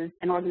businesses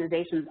and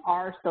organizations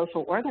are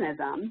social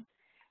organisms,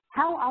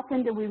 how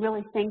often do we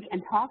really think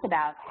and talk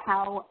about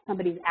how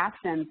somebody's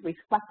actions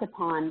reflect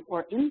upon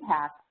or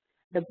impact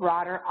the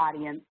broader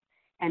audience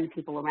and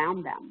people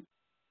around them?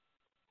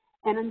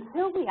 And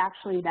until we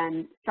actually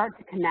then start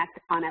to connect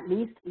on at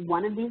least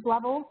one of these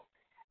levels,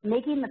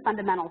 making the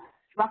fundamental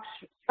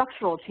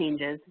structural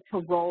changes to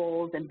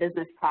roles and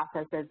business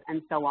processes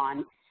and so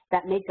on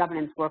that make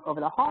governance work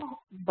over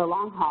the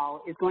long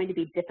haul is going to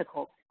be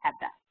difficult at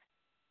best.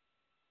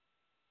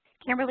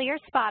 Kimberly, you're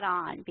spot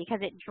on, because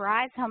it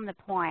drives home the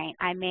point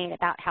I made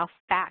about how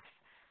facts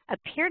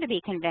appear to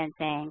be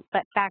convincing,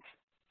 but facts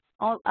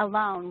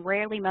alone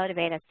rarely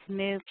motivate us to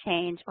move,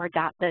 change, or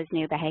adopt those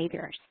new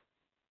behaviors.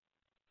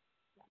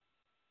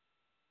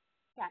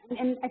 Yeah,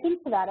 and I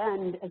think to that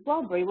end as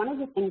well, Bree, one of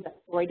the things that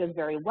Story does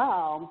very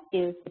well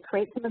is to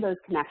create some of those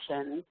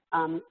connections,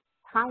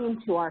 tie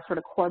into our sort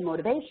of core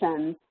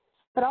motivations,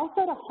 but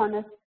also to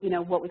harness,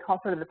 what we call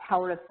sort of the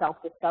power of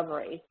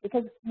self-discovery.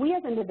 Because we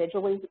as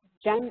individuals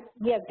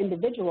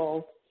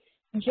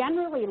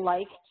generally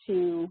like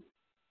to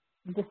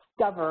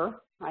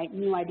discover, right,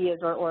 new ideas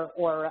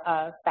or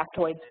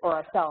factoids for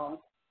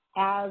ourselves,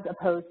 as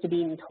opposed to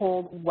being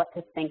told what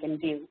to think and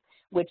do,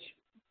 which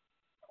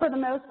for the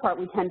most part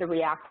we tend to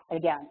react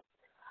against.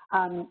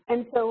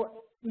 And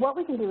so what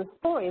we can do with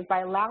story is by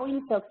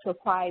allowing folks to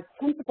apply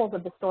principles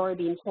of the story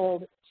being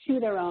told to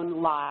their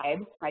own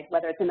lives, right,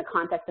 whether it's in the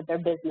context of their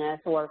business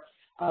or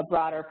a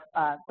broader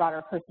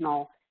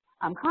personal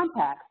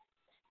context.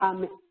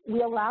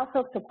 We allow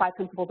folks to apply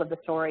principles of the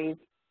stories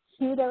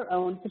to their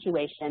own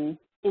situation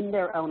in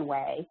their own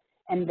way,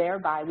 and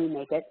thereby we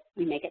make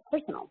it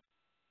personal.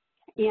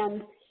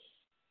 And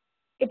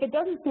if it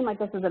doesn't seem like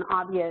this is an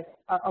obvious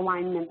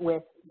alignment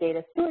with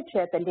data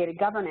stewardship and data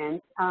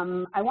governance,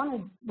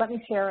 let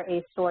me share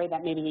a story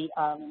that maybe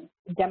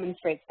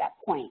demonstrates that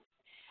point.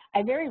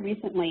 I very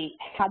recently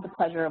had the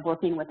pleasure of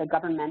working with a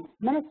government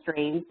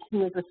ministry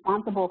who is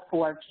responsible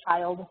for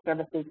child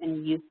services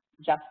and youth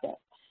justice.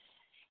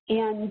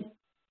 And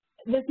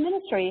this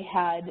ministry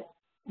had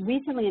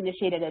recently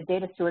initiated a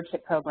data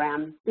stewardship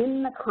program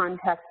in the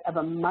context of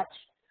a much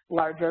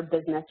larger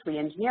business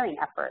reengineering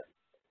effort.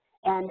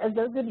 And as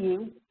those of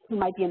you who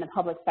might be in the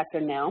public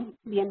sector know,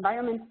 the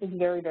environment is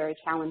very, very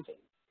challenging.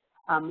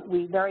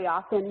 We very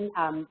often,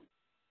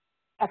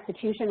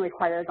 execution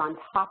requires on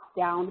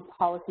top-down,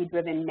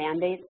 policy-driven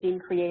mandates being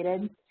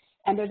created,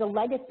 and there's a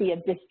legacy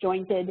of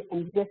disjointed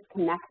and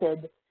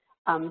disconnected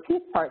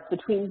piece parts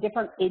between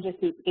different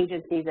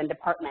agencies and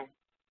departments,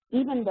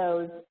 even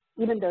though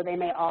they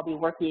may all be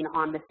working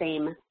on the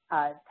same,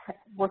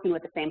 working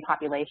with the same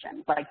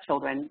populations, like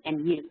children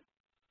and youth.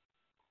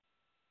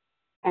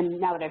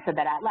 And now that I've said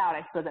that out loud,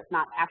 I suppose it's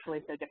not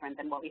actually so different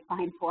than what we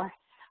find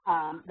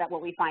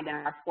what we find in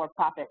our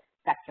for-profit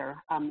sector,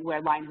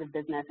 where lines of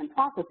business and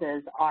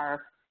processes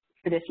are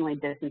traditionally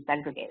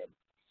disintegrated,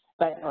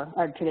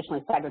 or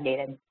traditionally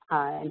segregated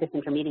and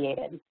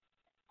disintermediated.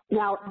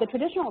 Now, the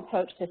traditional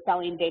approach to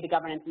selling data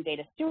governance and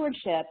data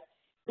stewardship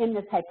in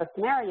this type of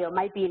scenario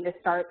might be to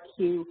start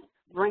to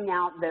bring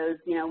out those,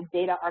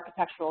 data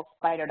architectural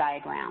spider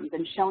diagrams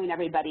and showing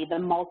everybody the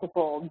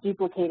multiple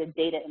duplicated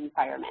data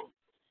environments,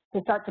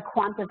 to start to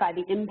quantify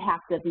the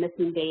impact of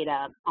missing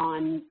data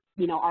on,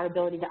 our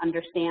ability to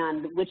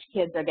understand which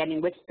kids are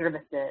getting which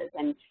services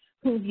and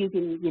who's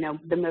using,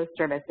 the most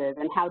services,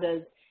 and how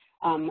does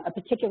a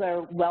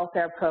particular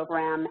welfare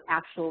program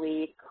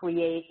actually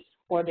create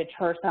or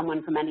deter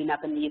someone from ending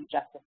up in the youth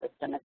justice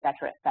system, et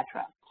cetera, et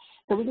cetera.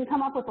 So we can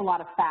come up with a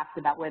lot of facts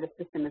about where the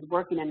system is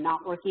working and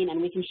not working,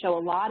 and we can show a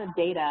lot of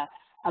data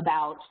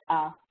about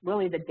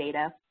really the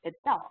data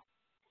itself.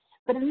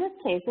 But in this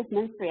case, this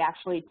ministry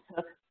actually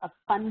took a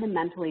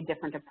fundamentally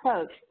different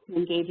approach to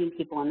engaging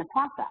people in the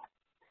process.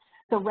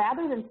 So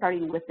rather than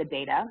starting with the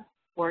data,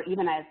 or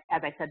even as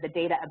I said, the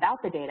data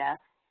about the data,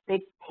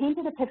 they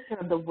painted a picture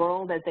of the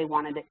world as they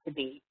wanted it to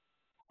be.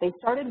 They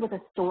started with a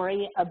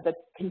story of the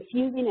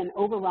confusing and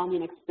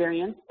overwhelming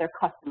experience their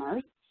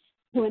customers,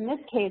 who in this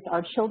case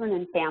are children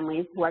and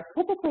families who are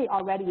typically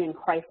already in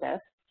crisis,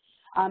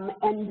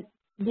 and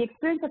the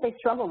experience that they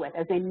struggle with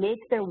as they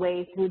make their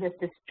way through this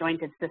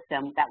disjointed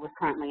system that was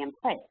currently in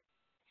place.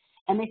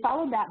 And they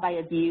followed that by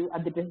a view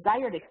of the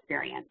desired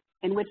experience,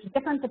 in which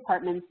different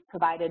departments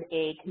provided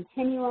a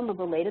continuum of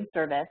related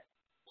service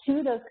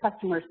to those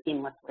customers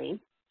seamlessly,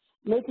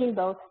 making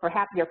both for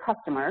happier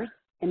customers,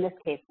 in this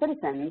case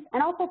citizens,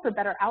 and also for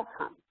better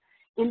outcomes,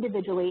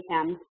 individually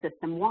and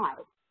system-wide.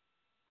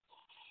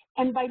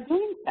 And by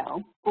doing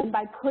so, and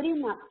by putting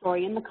that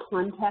story in the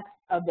context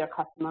of their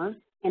customers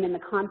and in the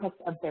context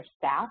of their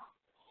staff,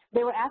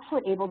 they were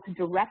actually able to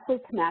directly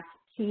connect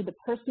to the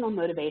personal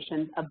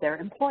motivations of their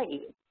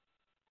employees.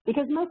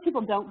 Because most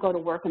people don't go to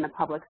work in the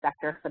public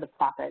sector for the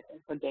profit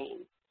and for gain.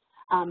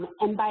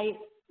 And by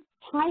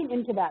tying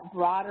into that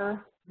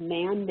broader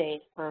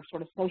mandate for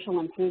sort of social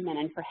improvement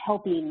and for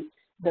helping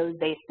those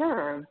they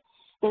serve,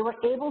 they were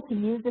able to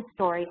use this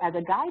story as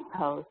a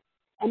guidepost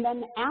and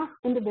then ask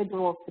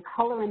individuals to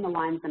color in the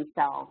lines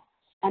themselves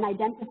and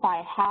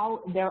identify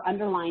how their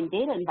underlying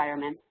data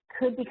environment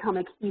could become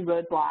a key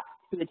roadblock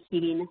to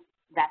achieving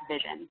that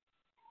vision.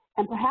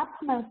 And perhaps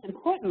most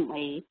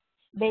importantly,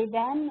 they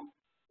then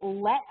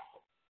let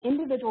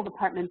individual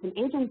departments and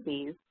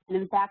agencies, and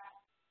in fact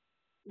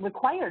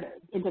required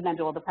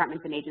individual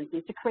departments and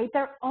agencies to create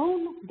their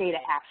own data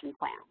action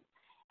plans,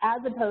 as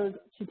opposed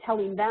to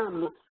telling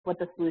them what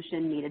the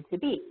solution needed to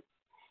be.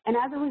 And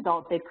as a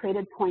result, they've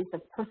created points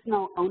of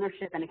personal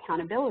ownership and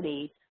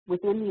accountability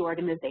within the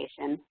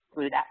organization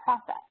through that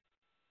process.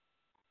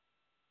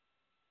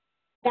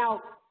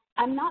 Now,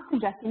 I'm not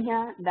suggesting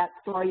here that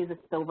story is a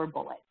silver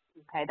bullet,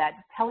 okay, that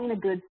telling a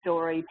good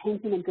story,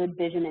 painting a good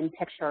vision and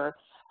picture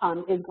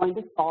is going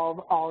to solve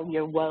all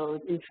your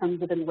woes in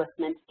terms of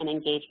enlistment and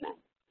engagement.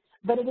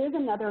 but it is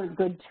another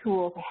good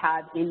tool to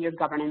have in your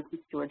governance and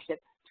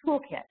stewardship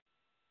toolkit.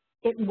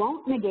 It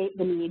won't negate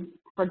the need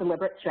for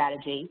deliberate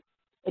strategy.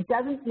 It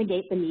doesn't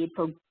negate the need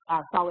for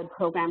solid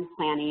program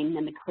planning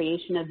and the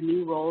creation of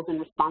new roles and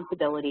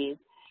responsibilities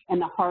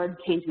and the hard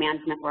change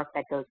management work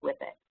that goes with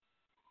it.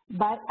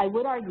 But I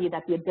would argue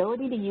that the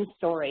ability to use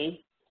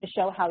story to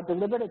show how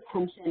deliberate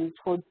attention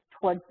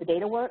towards the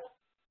data work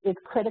is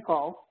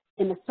critical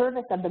in the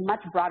service of the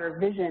much broader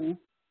vision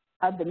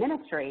of the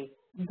ministry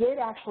did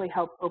actually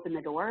help open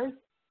the doors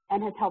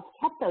and has helped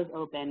keep those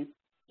open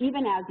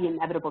even as the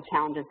inevitable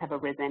challenges have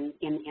arisen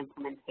in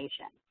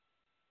implementation.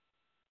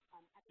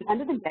 At the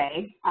end of the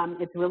day,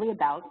 it's really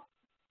about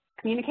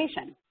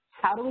communication.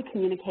 How do we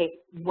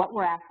communicate what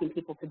we're asking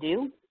people to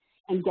do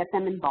and get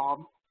them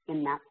involved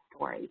in that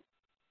story?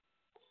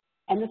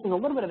 And this is a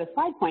little bit of a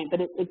side point,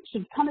 but it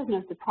should come as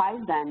no surprise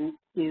then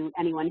to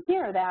anyone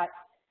here that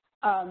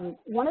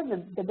one of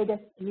the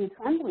biggest new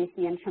trends we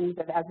see in terms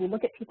of as we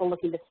look at people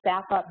looking to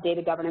staff up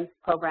data governance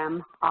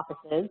program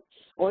offices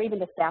or even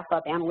to staff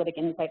up analytic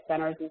insight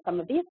centers and some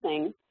of these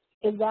things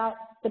is that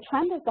the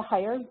trend is to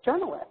hire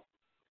journalists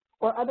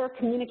or other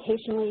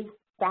communicationally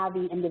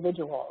savvy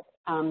individuals.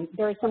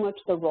 Very similar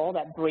to the role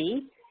that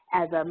Bree,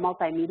 as a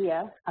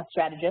multimedia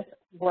strategist,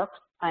 works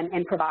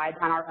and provides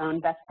on our own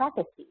best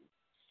practice team.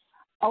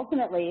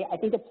 Ultimately, I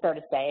think it's fair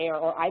to say,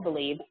 or I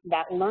believe,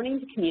 that learning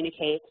to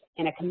communicate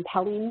in a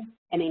compelling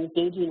and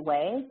engaging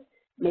way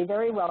may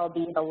very well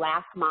be the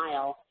last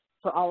mile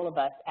for all of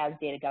us as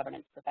data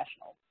governance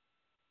professionals.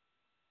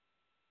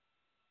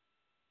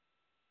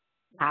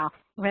 Wow,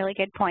 really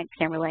good points,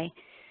 Kimberly.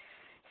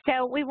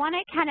 So we want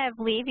to kind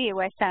of leave you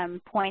with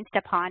some points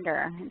to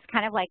ponder. It's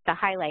kind of like the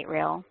highlight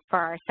reel for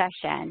our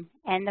session.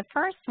 And the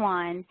first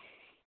one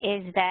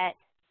is that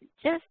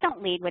just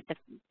don't lead with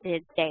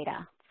the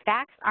data.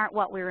 Facts aren't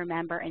what we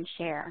remember and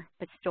share,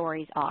 but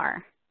stories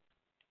are.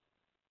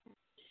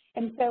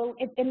 And so,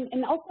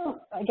 and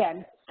also,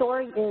 again,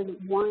 story is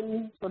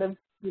one sort of,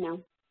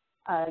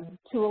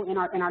 tool in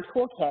our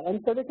toolkit.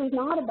 And so this is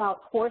not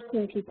about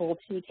forcing people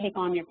to take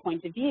on your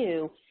point of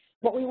view.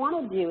 What we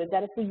want to do is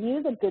that if we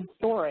use a good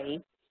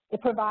story,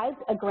 it provides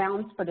a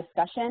grounds for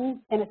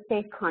discussion in a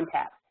safe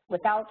context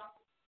without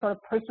sort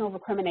of personal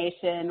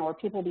recrimination or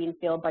people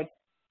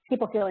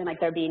feeling like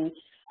they're being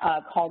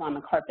called on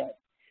the carpet.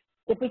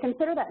 If we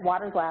consider that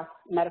water glass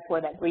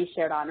metaphor that Bree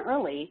shared on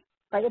early,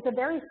 right, it's a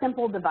very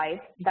simple device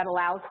that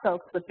allows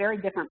folks with very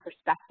different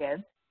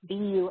perspectives, be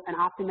you an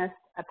optimist,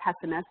 a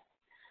pessimist,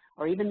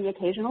 or even the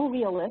occasional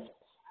realist,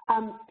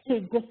 to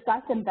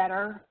discuss and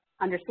better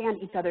understand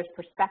each other's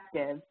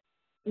perspectives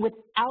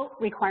without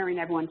requiring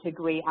everyone to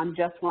agree on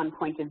just one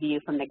point of view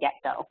from the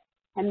get-go.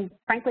 And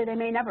frankly, they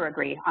may never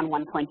agree on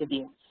one point of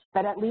view,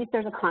 but at least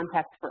there's a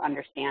context for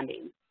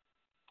understanding.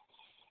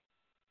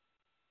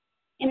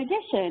 In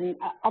addition,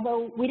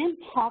 although we didn't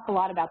talk a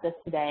lot about this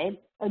today,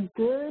 a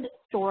good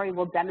story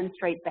will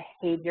demonstrate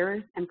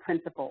behaviors and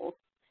principles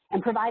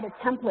and provide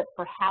a template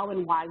for how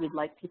and why we'd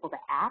like people to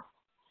act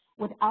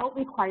without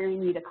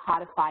requiring you to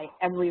codify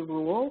every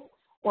rule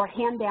or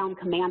hand down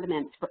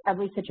commandments for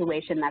every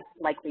situation that's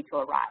likely to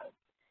arise.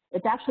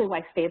 It's actually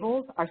why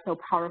fables are so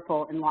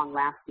powerful and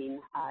long-lasting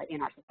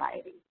in our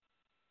society.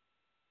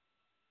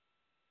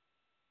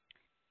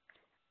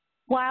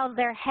 While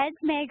their heads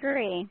may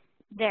agree,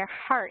 their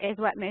heart is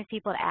what moves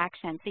people to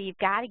action, so you've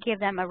got to give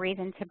them a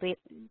reason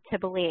to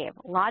believe.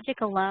 Logic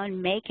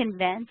alone may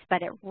convince,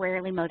 but it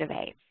rarely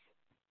motivates.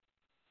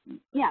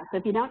 Yeah, so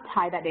if you don't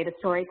tie that data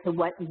story to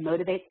what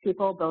motivates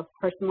people, both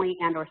personally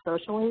and or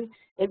socially,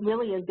 it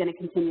really is going to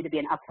continue to be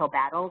an uphill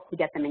battle to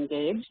get them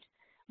engaged,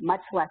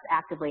 much less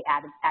actively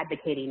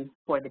advocating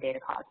for the data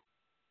cause.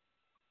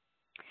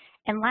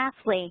 And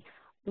lastly,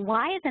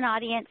 why as an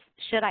audience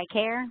should I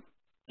care?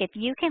 If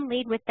you can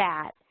lead with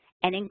that,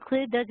 and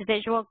include those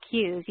visual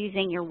cues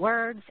using your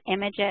words,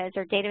 images,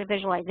 or data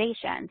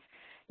visualizations,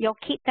 you'll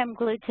keep them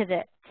glued to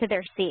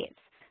their seats.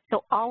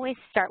 So always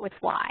start with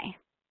why.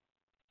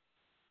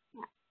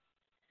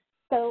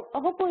 So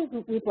hopefully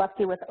we've left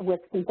you with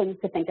some things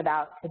to think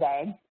about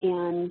today.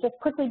 And just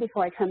quickly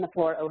before I turn the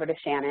floor over to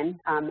Shannon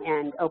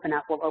and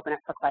we'll open up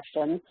for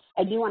questions,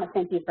 I do want to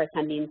thank you for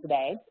attending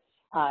today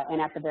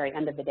and at the very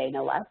end of the day,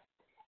 no less.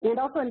 And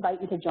also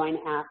invite you to join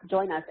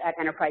us at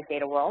Enterprise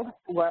Data World,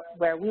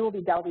 where we will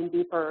be delving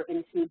deeper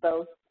into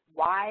both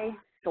why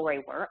story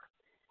works.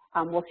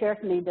 We'll share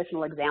some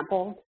additional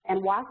examples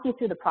and walk you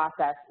through the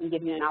process and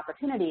give you an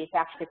opportunity to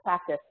actually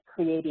practice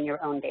creating your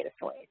own data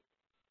stories.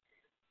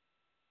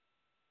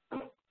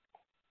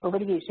 Over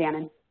to you,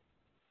 Shannon.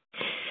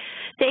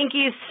 Thank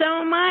you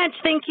so much.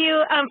 Thank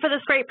you for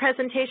this great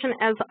presentation,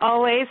 as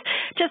always.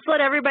 Just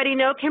let everybody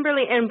know,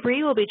 Kimberly and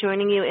Bree will be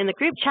joining you in the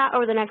group chat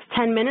over the next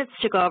 10 minutes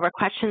to go over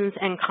questions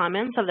and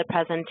comments of the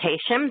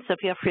presentation, so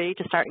feel free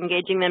to start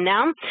engaging them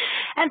now.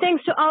 And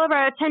thanks to all of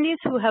our attendees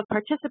who have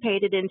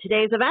participated in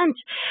today's event.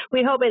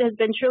 We hope it has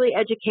been truly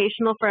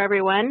educational for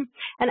everyone.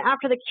 And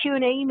after the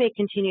Q&A, you may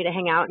continue to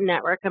hang out and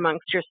network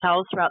amongst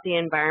yourselves throughout the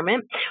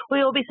environment.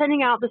 We will be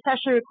sending out the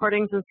session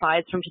recordings and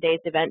slides from today's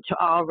event to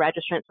all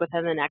registrants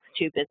within the next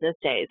 2 business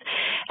days.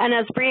 And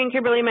as Bree and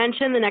Kimberly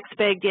mentioned, the next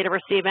big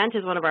Dataversity event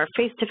is one of our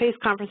face-to-face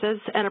conferences,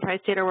 Enterprise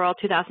Data World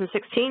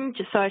 2016.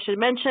 Just so I should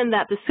mention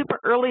that the super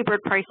early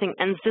bird pricing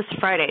ends this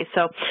Friday.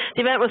 So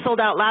the event was sold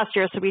out last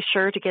year, so be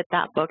sure to get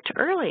that booked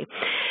early.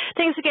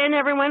 Thanks again,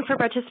 everyone, for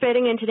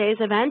participating in today's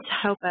event.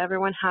 Hope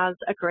everyone has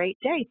a great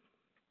day.